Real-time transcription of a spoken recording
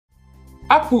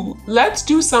Appu, let's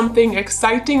do something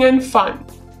exciting and fun.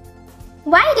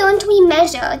 Why don't we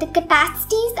measure the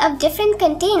capacities of different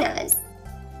containers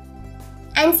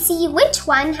and see which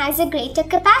one has a greater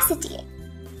capacity?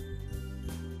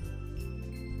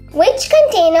 Which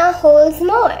container holds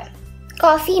more,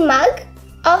 coffee mug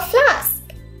or flask?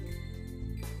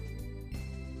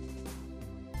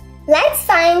 Let's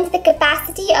find the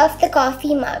capacity of the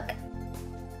coffee mug.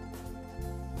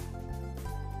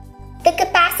 The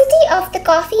capacity of the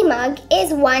coffee mug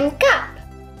is 1 cup.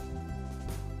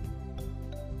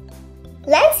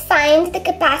 Let's find the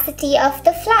capacity of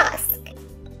the flask.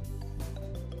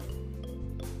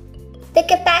 The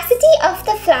capacity of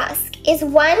the flask is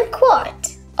 1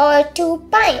 quart or 2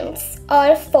 pints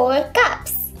or 4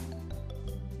 cups.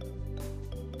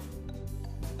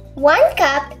 1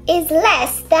 cup is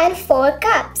less than 4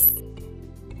 cups.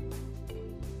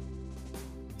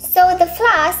 So the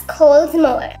flask holds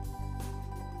more.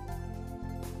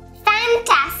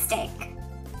 Fantastic!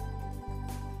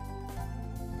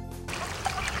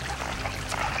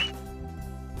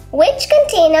 Which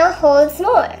container holds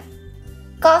more,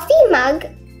 coffee mug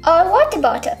or water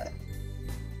bottle?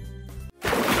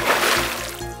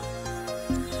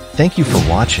 Thank you for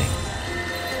watching.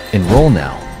 Enroll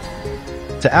now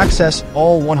to access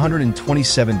all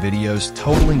 127 videos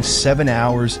totaling 7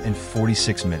 hours and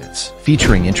 46 minutes,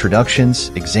 featuring introductions,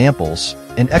 examples,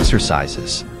 and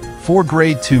exercises for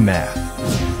Grade 2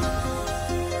 Math.